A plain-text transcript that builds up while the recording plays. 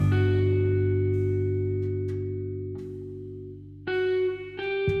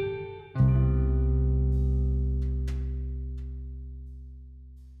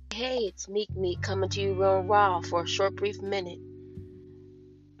Hey, it's Meek coming to you real raw for a short brief minute.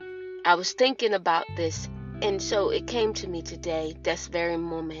 I was thinking about this, and so it came to me today, this very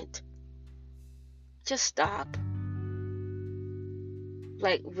moment. Just stop.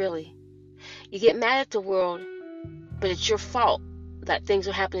 Like, really. You get mad at the world, but it's your fault that things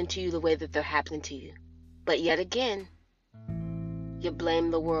are happening to you the way that they're happening to you. But yet again, you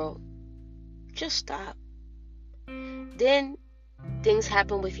blame the world. Just stop. Then things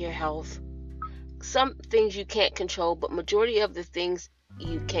happen with your health. Some things you can't control, but majority of the things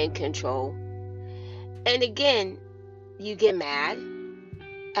you can control. And again, you get mad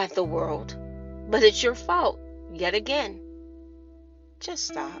at the world, but it's your fault yet again. Just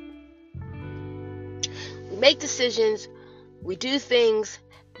stop. We make decisions, we do things,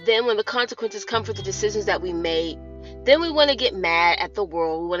 then when the consequences come for the decisions that we made, then we want to get mad at the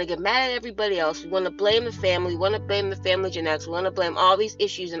world. We want to get mad at everybody else. We want to blame the family. We want to blame the family genetics. We want to blame all these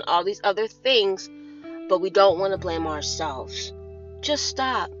issues and all these other things, but we don't want to blame ourselves. Just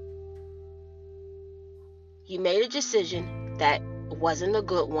stop. You made a decision that wasn't a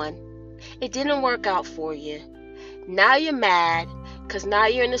good one. It didn't work out for you. Now you're mad because now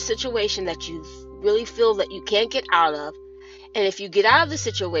you're in a situation that you really feel that you can't get out of. And if you get out of the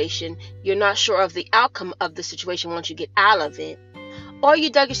situation, you're not sure of the outcome of the situation once you get out of it. Or you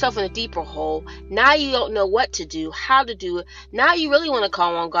dug yourself in a deeper hole. Now you don't know what to do, how to do it. Now you really want to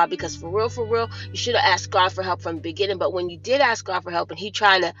call on God because for real, you should have asked God for help from the beginning. But when you did ask God for help and He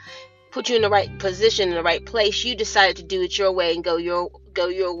tried to put you in the right position, in the right place, you decided to do it your way and go your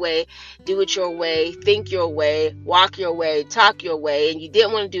way, do it your way, think your way, walk your way, talk your way, and you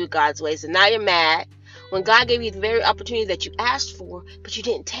didn't want to do it God's way. So now you're mad when God gave you the very opportunity that you asked for, but you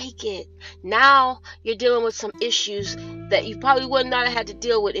didn't take it. Now you're dealing with some issues that you probably would not have had to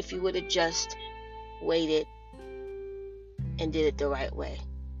deal with if you would have just waited and did it the right way.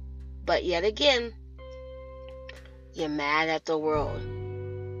 But yet again, you're mad at the world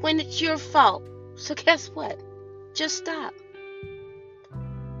when it's your fault. So guess what? Just stop.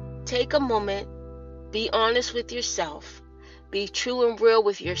 Take a moment. Be honest with yourself. Be true and real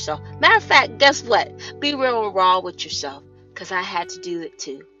with yourself. Matter of fact, guess what? Be real and raw with yourself. Because I had to do it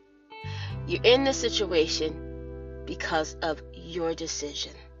too. You're in this situation because of your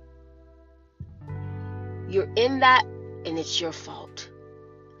decision. You're in that and it's your fault.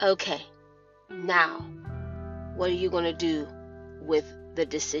 Okay, now, what are you going to do with the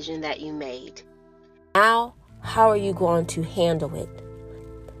decision that you made? Now, how are you going to handle it?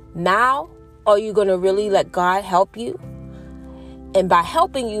 Now, are you going to really let God help you? And by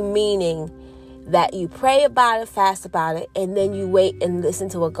helping you, meaning that you pray about it, fast about it, and then you wait and listen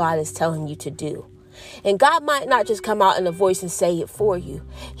to what God is telling you to do. And God might not just come out in a voice and say it for you.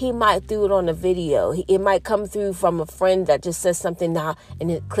 He might do it on a video. It might come through from a friend that just says something now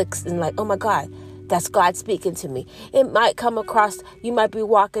and it clicks and like, oh my God, that's God speaking to me. It might come across, you might be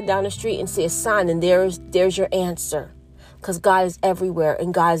walking down the street and see a sign and there's your answer. Because God is everywhere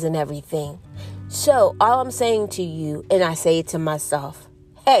and God is in everything. So all I'm saying to you, and I say it to myself,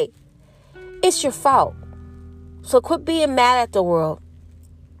 hey, it's your fault. So quit being mad at the world.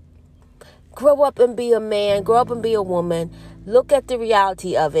 Grow up and be a man. Grow up and be a woman. Look at the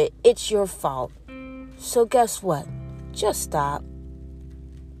reality of it. It's your fault. So guess what? Just stop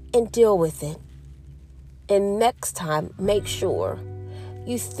and deal with it. And next time, make sure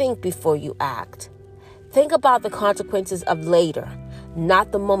you think before you act. Think about the consequences of later,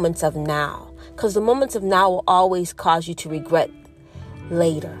 not the moments of now. Because the moments of now will always cause you to regret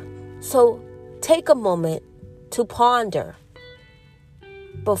later. So take a moment to ponder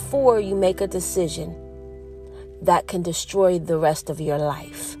before you make a decision that can destroy the rest of your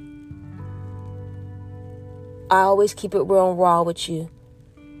life. I always keep it real and raw with you.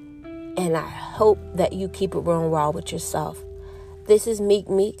 And I hope that you keep it real and raw with yourself. This is Meek.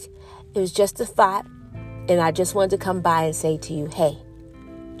 It was just a thought. And I just wanted to come by and say to you, hey,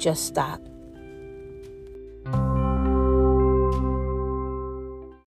 just stop.